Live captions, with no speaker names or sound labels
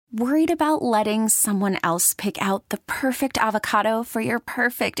Worried about letting someone else pick out the perfect avocado for your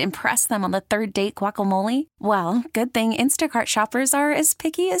perfect impress them on the third date guacamole? Well, good thing Instacart shoppers are as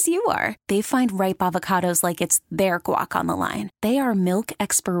picky as you are. They find ripe avocados like it's their guac on the line. They are milk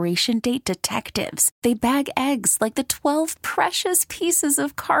expiration date detectives. They bag eggs like the 12 precious pieces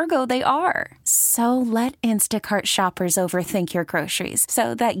of cargo they are. So let Instacart shoppers overthink your groceries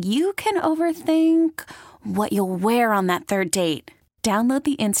so that you can overthink what you'll wear on that third date. Download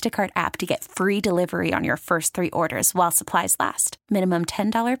the Instacart app to get free delivery on your first 3 orders while supplies last. Minimum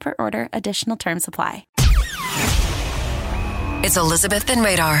 $10 per order. Additional terms apply. It's Elizabeth and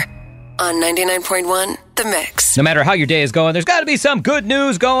Radar on 99.1 The Mix. No matter how your day is going, there's got to be some good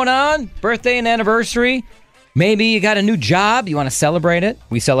news going on. Birthday and anniversary. Maybe you got a new job. You want to celebrate it.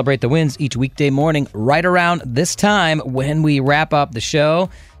 We celebrate the wins each weekday morning right around this time when we wrap up the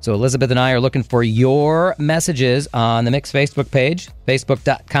show. So Elizabeth and I are looking for your messages on the Mix Facebook page,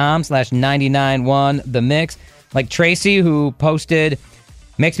 facebook.com/991themix. Like Tracy, who posted,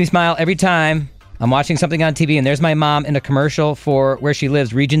 makes me smile every time I'm watching something on TV and there's my mom in a commercial for where she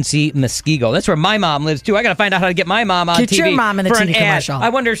lives, Regency Muskego. That's where my mom lives, too. I got to find out how to get my mom on TV. Get your mom in the TV commercial. I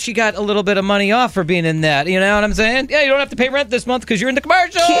wonder if she got a little bit of money off for being in that. You know what I'm saying? Yeah, you don't have to pay rent this month because you're in the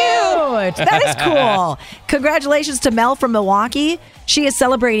commercial. Cute. That is cool. Congratulations to Mel from Milwaukee. She is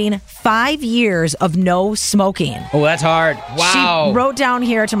celebrating 5 years of no smoking. Oh, that's hard. Wow. She wrote down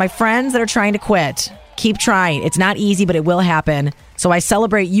here to my friends that are trying to quit. Keep trying. It's not easy, but it will happen. So I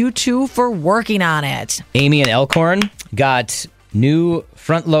celebrate you two for working on it. Amy in Elkhorn got new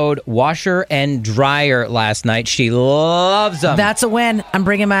front load washer and dryer last night. She loves them. That's a win. I'm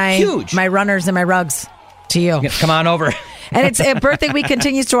bringing my runners and my rugs to you. Come on over. And it's a birthday week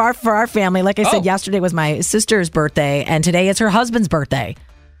continues for our family. Like I said, yesterday was my sister's birthday, and today is her husband's birthday.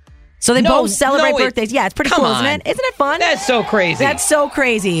 So they both celebrate birthdays. Yeah, it's pretty cool, isn't it? Isn't it fun? That's so crazy. That's so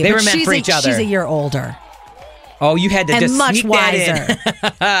crazy. They were meant for each other. She's a year older. Oh, you had to just much sneak wiser.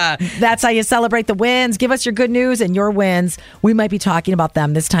 That in. That's how you celebrate the wins. Give us your good news and your wins. We might be talking about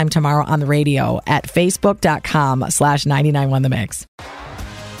them this time tomorrow on the radio at facebook.com/991themix.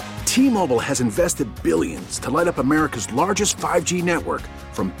 T-Mobile has invested billions to light up America's largest 5G network,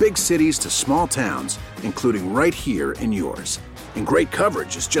 from big cities to small towns, including right here in yours. And great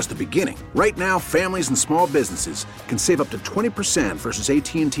coverage is just the beginning. Right now, families and small businesses can save up to 20% versus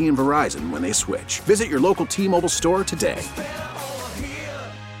AT&T and Verizon when they switch. Visit your local T-Mobile store today.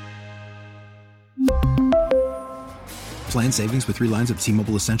 Plan savings with 3 lines of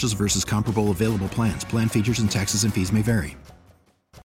T-Mobile Essentials versus comparable available plans. Plan features and taxes and fees may vary.